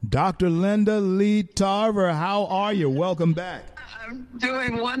Dr. Linda Lee Tarver, how are you? Welcome back. I'm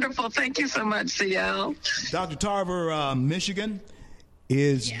doing wonderful. Thank you so much, CL. Dr. Tarver, Michigan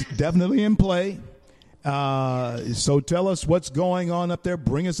is definitely in play. So tell us what's going on up there.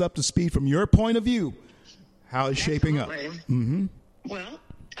 Bring us up to speed from your point of view. How it's shaping up. Mm-hmm. Well,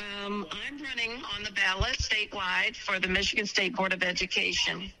 I'm running on the ballot statewide for the Michigan State Board of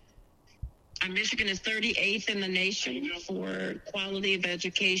Education. Michigan is 38th in the nation for quality of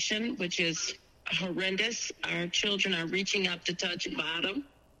education, which is horrendous. Our children are reaching up to touch bottom.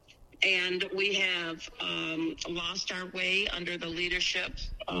 And we have lost our way under the leadership,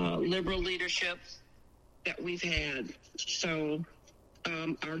 liberal leadership that we've had. So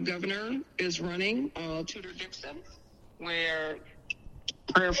our governor is running, Tudor Dixon. We're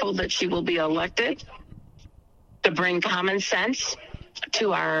prayerful that she will be elected to bring common sense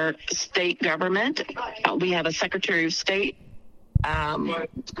to our state government. We have a Secretary of State,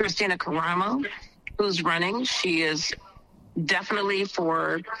 Christina Caramo, who's running. She is definitely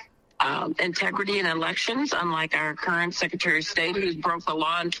for integrity in elections, unlike our current Secretary of State, who broke the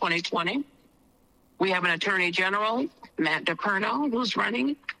law in 2020. We have an Attorney General, Matt DePerno, who's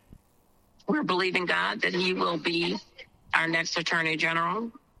running. We're believing God that he will be our next Attorney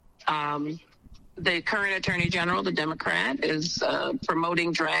General. The current Attorney General, the Democrat, is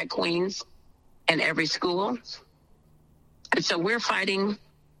promoting drag queens in every school. And so we're fighting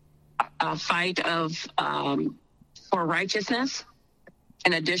a fight of for righteousness,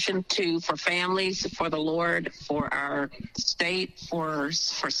 in addition to for families, for the Lord, for our state, for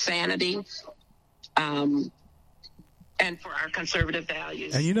sanity, and for our conservative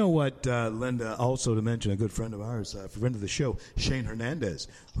values. And you know what, Linda, also to mention a good friend of ours, a friend of the show, Shane Hernandez,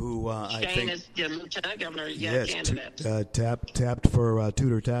 who I think... Shane is the lieutenant governor, candidate. Tapped for,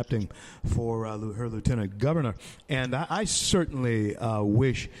 Tudor tapped him for her lieutenant governor. And I certainly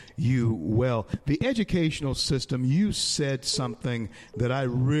wish you well. The educational system, you said something that I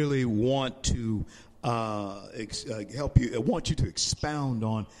really want to help you, I want you to expound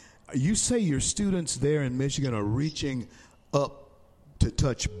on. You say your students there in Michigan are reaching up to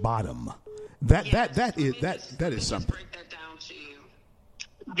touch bottom. That is something. Break that down to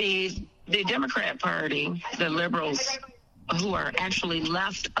you. The Democrat Party, the liberals, who are actually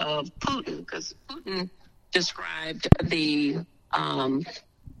left of Putin, because Putin described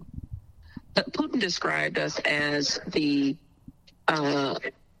Putin described us as the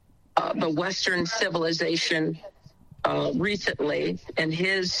Western civilization. Recently, in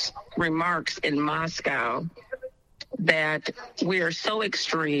his remarks in Moscow, that we are so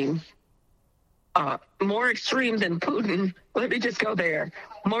extreme, more extreme than Putin. Let me just go there.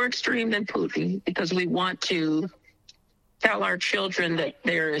 More extreme than Putin, because we want to tell our children that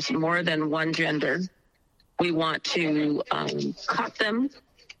there is more than one gender. We want to cut them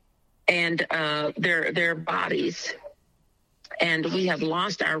and their bodies. And we have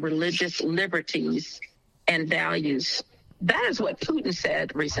lost our religious liberties and values. That is what Putin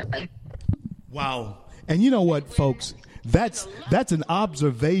said recently. Wow. And you know what, folks? That's an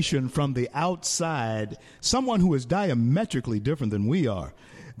observation from the outside, someone who is diametrically different than we are.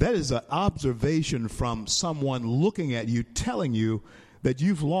 That is an observation from someone looking at you, telling you that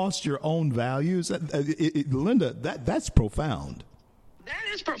you've lost your own values. Linda, that's profound. That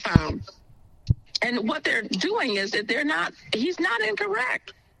is profound. And what they're doing is that he's not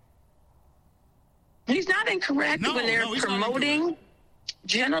incorrect. He's not incorrect when they're promoting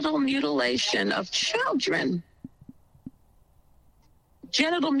genital mutilation of children.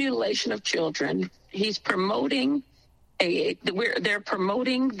 Genital mutilation of children. He's promoting they're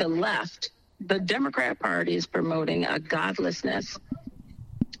promoting the left. The Democrat Party is promoting a godlessness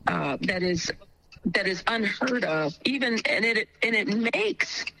that is unheard of. It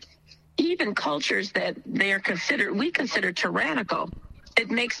makes even cultures that we consider tyrannical. It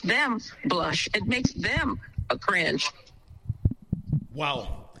makes them blush. It makes them a cringe.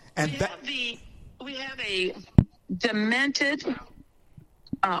 Wow. And we have a demented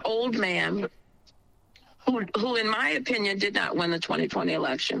old man who, in my opinion, did not win the 2020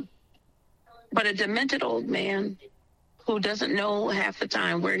 election. But a demented old man who doesn't know half the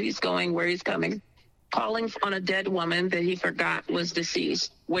time where he's going, where he's coming, calling on a dead woman that he forgot was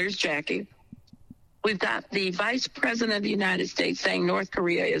deceased. Where's Jackie? We've got the Vice President of the United States saying North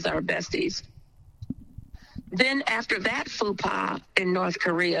Korea is our besties. Then after that faux pas in North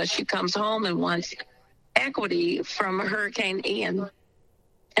Korea, she comes home and wants equity from Hurricane Ian.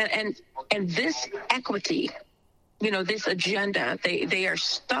 And this equity, this agenda, they are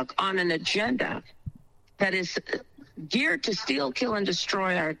stuck on an agenda that is geared to steal, kill, and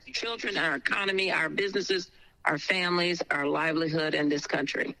destroy our children, our economy, our businesses, our families, our livelihood in this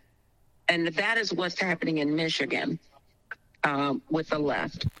country. And that is what's happening in Michigan with the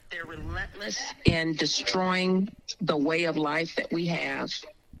left. They're relentless in destroying the way of life that we have,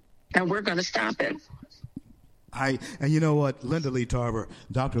 and we're going to stop it. And you know what? Linda Lee Tarver,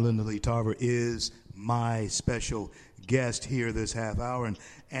 Dr. Linda Lee Tarver is my special guest here this half hour.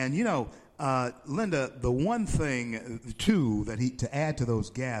 And you know, Linda, the one thing, too, to add to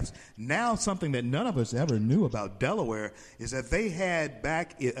those gaffes, now something that none of us ever knew about Delaware is that they had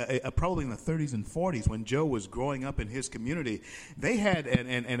back probably in the 30s and 40s when Joe was growing up in his community, they had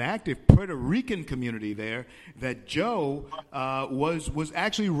an active Puerto Rican community there that Joe was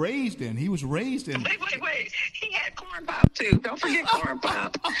actually raised in. He was raised in. Wait. He had corn pop, too. Don't forget corn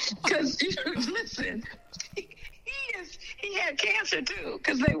pop. Because, listen, he had cancer too,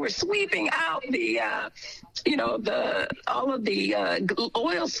 because they were sweeping out the all of the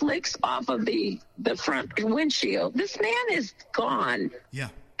oil slicks off of the front windshield. This man is gone. Yeah.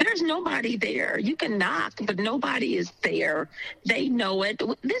 There's nobody there. You can knock, but nobody is there. They know it.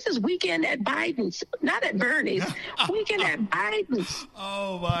 This is weekend at Biden's, not at Bernie's. Weekend at Biden's.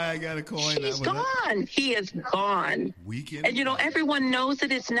 Oh my! I got to coin that one. He's gone. He is gone. Weekend. And everyone knows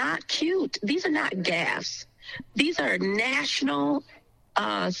that it's not cute. These are not gaffes. These are national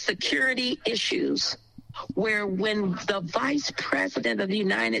security issues where when the vice president of the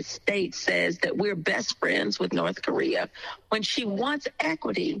United States says that we're best friends with North Korea, when she wants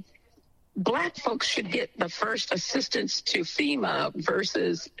equity, black folks should get the first assistance to FEMA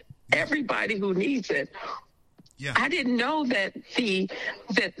versus everybody who needs it. Yeah. I didn't know that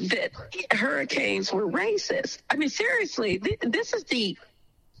that hurricanes were racist. I mean, seriously, this is the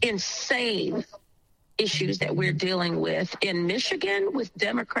insane issues that we're dealing with in Michigan with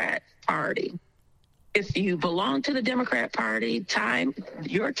Democrat Party. If you belong to the Democrat Party,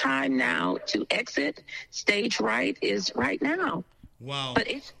 your time now to exit stage right is right now. Wow. But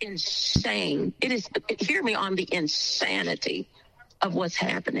it's insane. It is. Hear me on the insanity of what's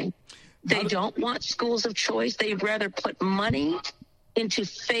happening. They don't want schools of choice. They'd rather put money into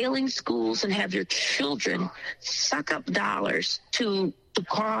failing schools and have your children suck up dollars to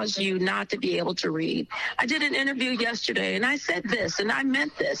cause you not to be able to read. I did an interview yesterday, and I said this, and I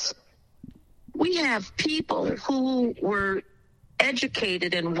meant this. We have people who were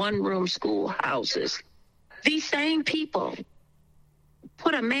educated in one-room schoolhouses. These same people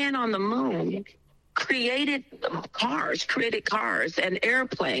put a man on the moon, created cars and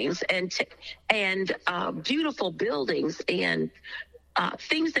airplanes and beautiful buildings and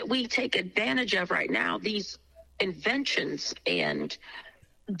things that we take advantage of right now, these inventions and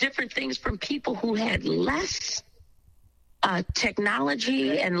different things from people who had less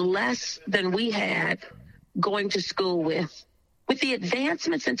technology and less than we had going to school with. With the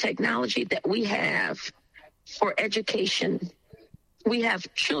advancements in technology that we have for education, we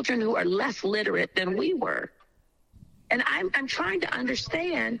have children who are less literate than we were. And I'm trying to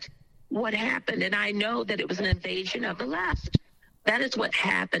understand what happened, and I know that it was an invasion of the left. That is what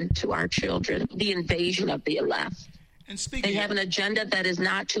happened to our children, the invasion of the left. And they have an agenda that is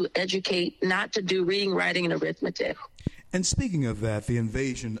not to educate, not to do reading, writing, and arithmetic. And speaking of that, the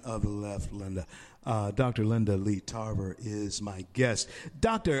invasion of the left, Linda, Dr. Linda Lee Tarver is my guest.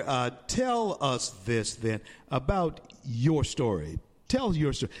 Doctor, tell us this then about your story. Tell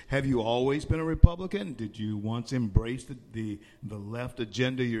your story. Have you always been a Republican? Did you once embrace the left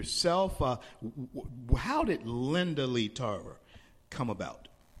agenda yourself? How did Linda Lee Tarver come about?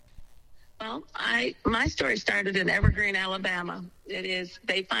 Well, my story started in Evergreen, Alabama.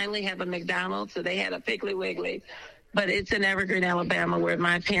 They finally have a McDonald's, so they had a Piggly Wiggly. But it's in Evergreen, Alabama, where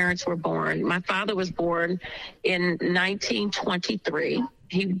my parents were born. My father was born in 1923.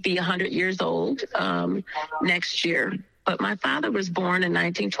 He'd be 100 years old next year. But my father was born in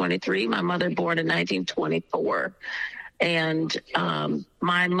 1923. My mother born in 1924. And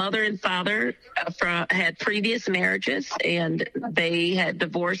my mother and father had previous marriages, and they had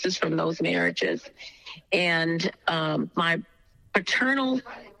divorces from those marriages. And my paternal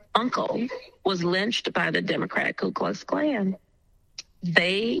uncle was lynched by the Democrat Ku Klux Klan.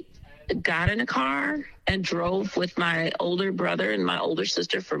 They got in a car and drove with my older brother and my older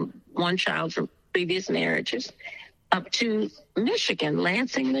sister from one child from previous marriages up to Michigan,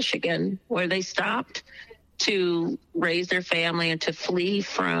 Lansing, Michigan, where they stopped to raise their family and to flee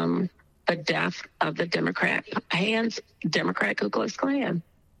from the death of the Democrat Ku Klux Klan.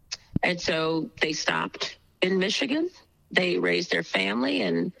 And so they stopped in Michigan. They raised their family,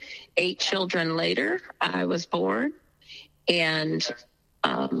 and 8 children later, I was born. And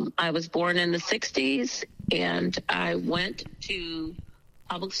I was born in the 60s, and I went to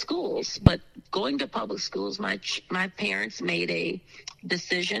public schools. But going to public schools, my parents made a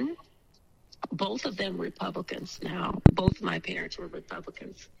decision. Both of them Republicans now. Both of my parents were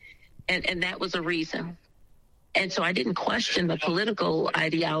Republicans. And that was a reason. And so I didn't question the political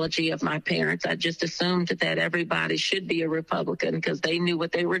ideology of my parents. I just assumed that everybody should be a Republican because they knew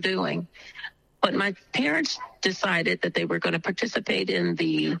what they were doing. But my parents decided that they were going to participate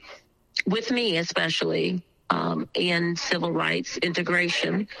with me especially, in civil rights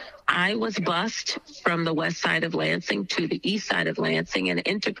integration. I was bused from the west side of Lansing to the east side of Lansing and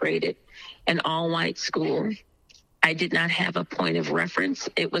integrated an all-white school. I did not have a point of reference.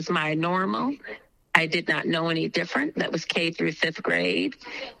 It was my normal. I did not know any different. That was K through 5th grade.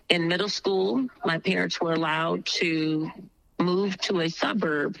 In middle school, my parents were allowed to move to a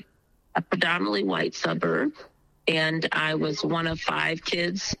suburb, a predominantly white suburb, and I was one of 5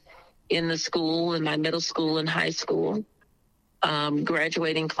 kids in the school, in my middle school and high school,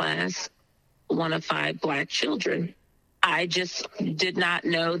 graduating class, one of 5 Black children. I just did not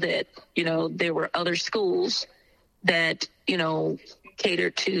know that, there were other schools that,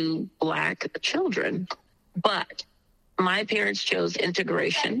 cater to Black children. But my parents chose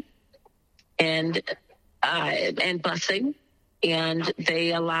integration and busing, and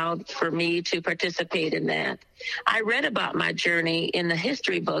they allowed for me to participate in that. I read about my journey in the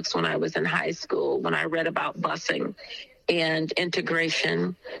history books when I was in high school, when I read about busing and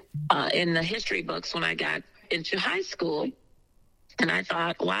integration in the history books when I got into high school. And I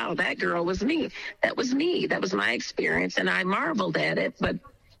thought, wow, that girl was me. That was me. That was my experience. And I marveled at it, but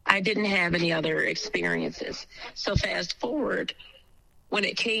I didn't have any other experiences. So fast forward, when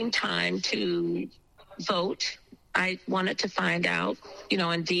it came time to vote, I wanted to find out,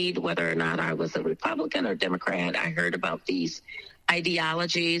 indeed, whether or not I was a Republican or Democrat. I heard about these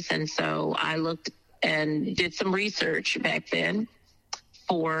ideologies. And so I looked and did some research back then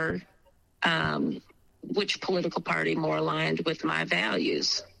for which political party more aligned with my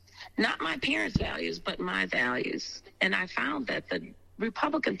values. Not my parents' values, but my values. And I found that the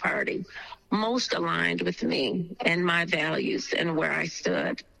Republican Party most aligned with me and my values and where I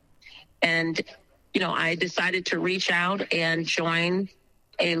stood. And, I decided to reach out and join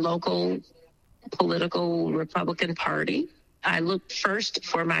a local political Republican Party. I looked first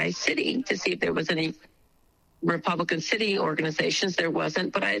for my city to see if there was any Republican city organizations. There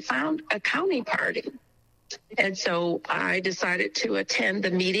wasn't, but I found a county party. And so I decided to attend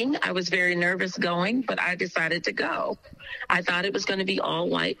the meeting. I was very nervous going, but I decided to go. I thought it was going to be all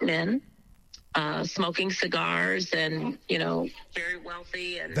white men, smoking cigars and, very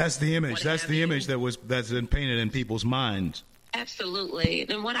wealthy. And that's the image. That's the image that's been painted in people's minds. Absolutely.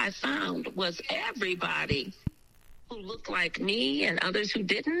 And what I found was everybody who looked like me and others who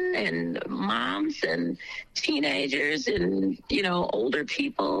didn't, and moms and teenagers and, older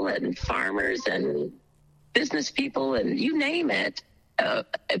people and farmers and business people and you name it,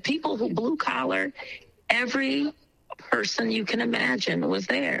 people who blue collar, every person you can imagine was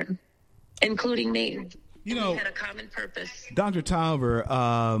there, including me. We had a common purpose. Dr. Tarver,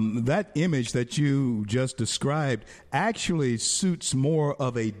 that image that you just described actually suits more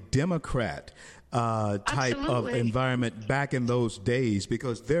of a Democrat type Absolutely. of environment back in those days,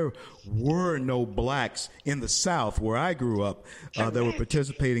 because there were no blacks in the South where I grew up that were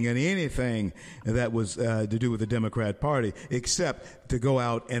participating in anything that was to do with the Democrat Party, except to go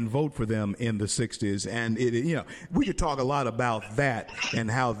out and vote for them in the 60s. And we could talk a lot about that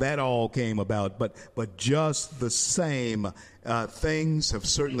and how that all came about, but just the same, things have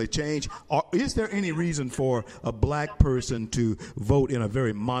certainly changed. Is there any reason for a black person to vote in a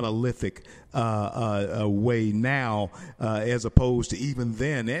very monolithic way now, as opposed to even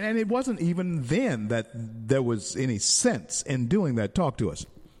then? And it wasn't even then that there was any sense in doing that. Talk to us.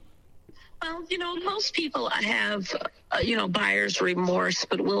 Well, most people have, buyer's remorse,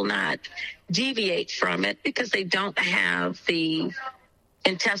 but will not deviate from it because they don't have the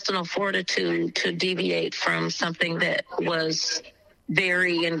intestinal fortitude to deviate from something that was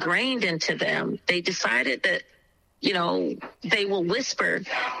very ingrained into them. They decided that, they will whisper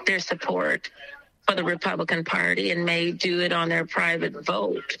their support for the Republican Party and may do it on their private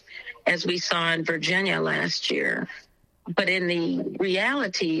vote, as we saw in Virginia last year. But in the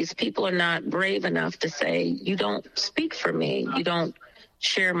realities, people are not brave enough to say, you don't speak for me. You don't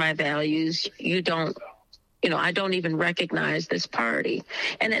share my values. You don't, I don't even recognize this party.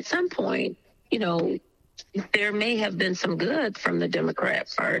 And at some point, there may have been some good from the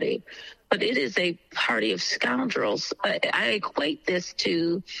Democrat Party, but it is a party of scoundrels. I equate this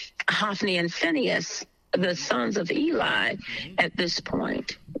to Hophni and Phinehas, the sons of Eli, at this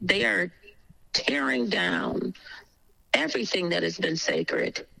point. They are tearing down everything that has been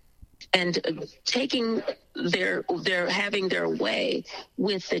sacred and taking having their way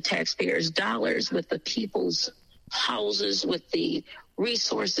with the taxpayers' dollars, with the people's houses, with the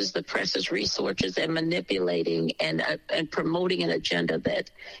resources, the precious resources, and manipulating and promoting an agenda that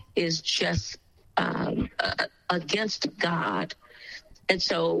is just against God. And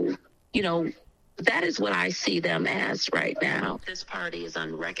so, that is what I see them as right now. This party is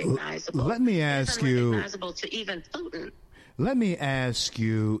unrecognizable. Let me ask you. Unrecognizable to even Putin. Let me ask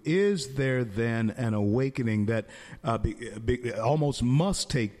you, is there then an awakening that almost must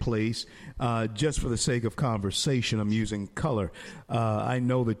take place just for the sake of conversation? I'm using color. I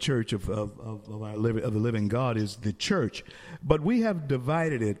know the church of the living God is the church, but we have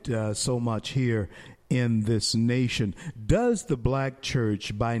divided it so much here in this nation. Does the black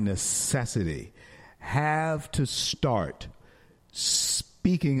church by necessity have to start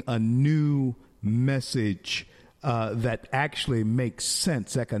speaking a new message that actually makes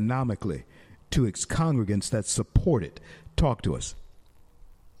sense economically to its congregants that support it? Talk to us.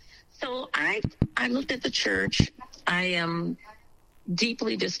 So I looked at the church. I am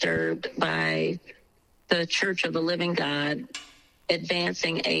deeply disturbed by the Church of the Living God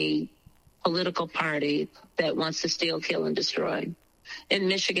advancing a political party that wants to steal, kill, and destroy. In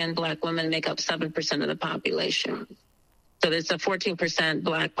Michigan, black women make up 7% of the population. So there's a 14%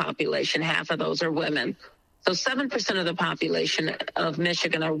 black population. Half of those are women. So 7% of the population of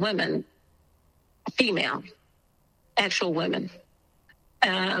Michigan are women, female, actual women,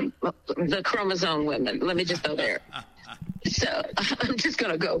 the chromosome women. Let me just go there. So I'm just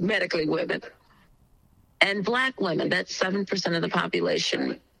going to go medically women. And black women, that's 7% of the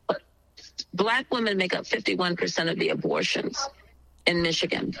population. Black women make up 51% of the abortions in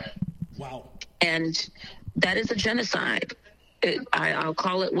Michigan. Wow. And that is a genocide. I'll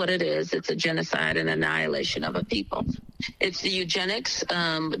call it what it is. It's a genocide and annihilation of a people. It's the eugenics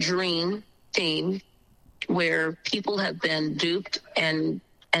dream team where people have been duped and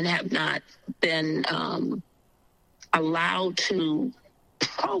have not been allowed to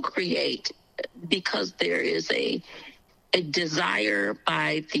procreate because there is a desire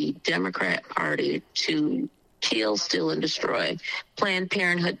by the Democrat Party to kill, steal, and destroy. Planned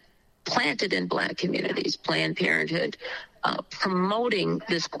Parenthood planted in black communities. Planned Parenthood promoting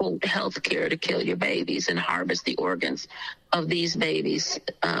this, quote, health care to kill your babies and harvest the organs of these babies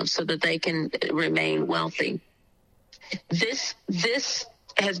so that they can remain wealthy. This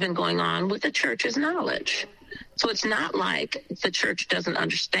has been going on with the church's knowledge. So it's not like the church doesn't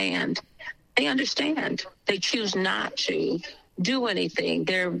understand. They understand. They choose not to do anything.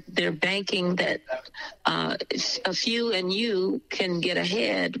 They're banking that a few and you can get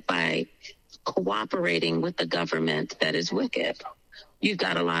ahead by cooperating with the government that is wicked. You've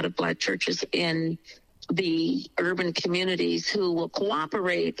got a lot of black churches in the urban communities who will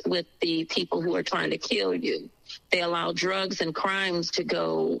cooperate with the people who are trying to kill you. They allow drugs and crimes to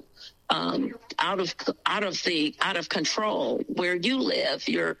go out of control. Where you live,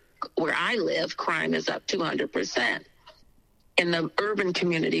 where I live, crime is up 200%. In the urban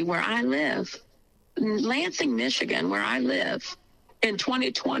community where I live, Lansing, Michigan, where I live, in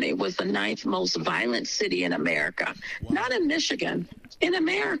 2020 was the 9th most violent city in America. Wow. Not in Michigan, in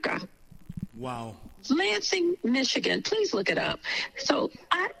America. Wow. Lansing, Michigan. Please look it up. So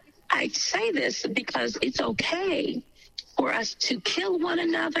I say this because it's okay for us to kill one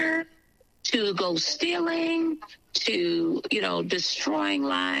another, to go stealing, to, destroying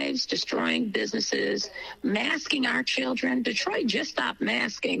lives, destroying businesses, masking our children. Detroit just stopped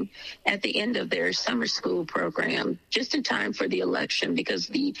masking at the end of their summer school program, just in time for the election, because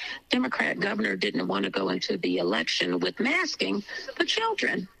the Democrat governor didn't want to go into the election with masking the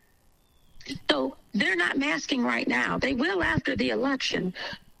children. So they're not masking right now. They will after the election.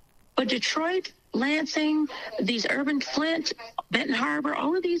 But Detroit, Lansing, these urban Flint, Benton Harbor,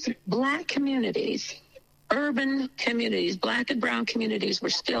 all of these black communities, urban communities, black and brown communities, were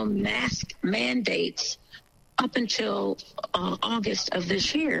still mask mandates up until August of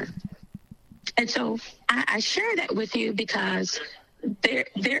this year. And so I share that with you because there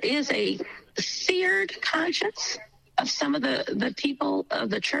is a seared conscience of some of the people of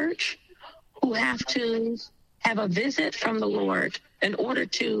the church who have to have a visit from the Lord in order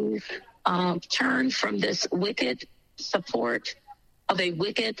to turn from this wicked support of a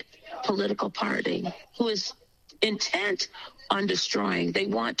wicked political party who is intent on destroying. They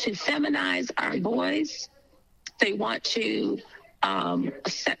want to feminize our boys. They want to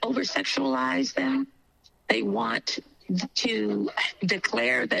over-sexualize them. They want to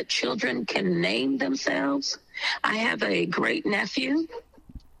declare that children can name themselves. I have a great nephew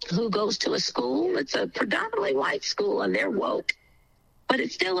who goes to a school. It's a predominantly white school, and they're woke, but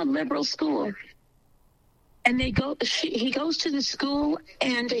it's still a liberal school. And he goes to the school,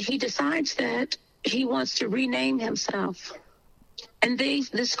 and he decides that he wants to rename himself. And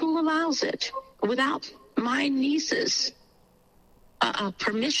the school allows it without my niece's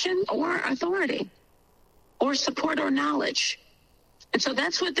permission or authority or support or knowledge. And so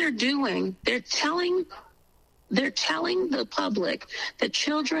that's what they're doing. They're telling the public that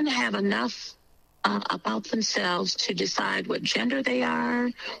children have enough about themselves to decide what gender they are,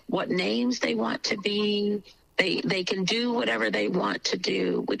 what names they want to be. They can do whatever they want to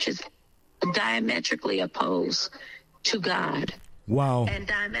do, which is diametrically opposed to God. Wow. And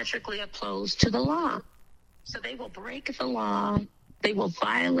diametrically opposed to the law. So they will break the law. They will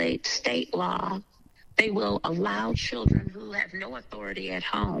violate state law. They will allow children who have no authority at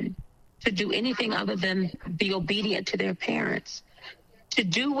home to do anything other than be obedient to their parents, to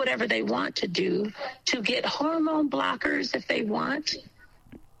do whatever they want to do, to get hormone blockers if they want,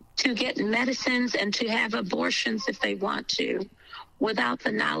 to get medicines and to have abortions if they want to, without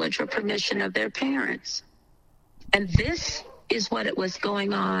the knowledge or permission of their parents. And this is what it was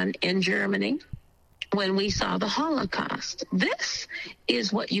going on in Germany when we saw the Holocaust. This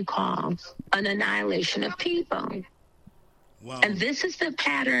is what you call an annihilation of people. Wow. And this is the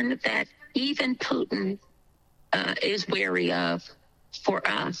pattern that even Putin is wary of for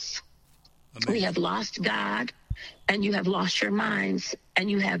us. Amazing. We have lost God, and you have lost your minds,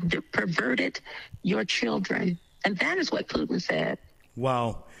 and you have perverted your children. And that is what Putin said.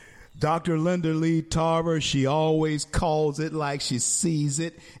 Wow. Dr. Linda Lee Tarver, she always calls it like she sees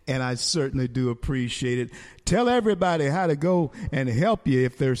it, and I certainly do appreciate it. Tell everybody how to go and help you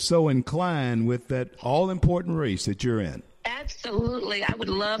if they're so inclined with that all-important race that you're in. Absolutely. I would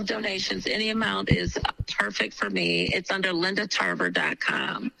love donations. Any amount is perfect for me. It's under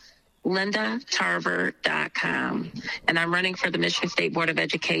lindatarver.com. lindatarver.com. And I'm running for the Michigan State Board of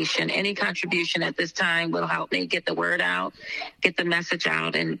Education. Any contribution at this time will help me get the word out, get the message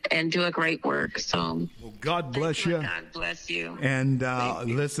out, and do a great work. So, well, God bless you. God bless you. And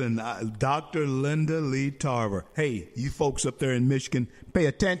listen, Dr. Linda Lee Tarver. Hey, you folks up there in Michigan, pay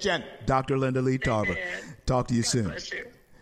attention. Dr. Linda Lee Tarver. Talk to you soon. Bless you.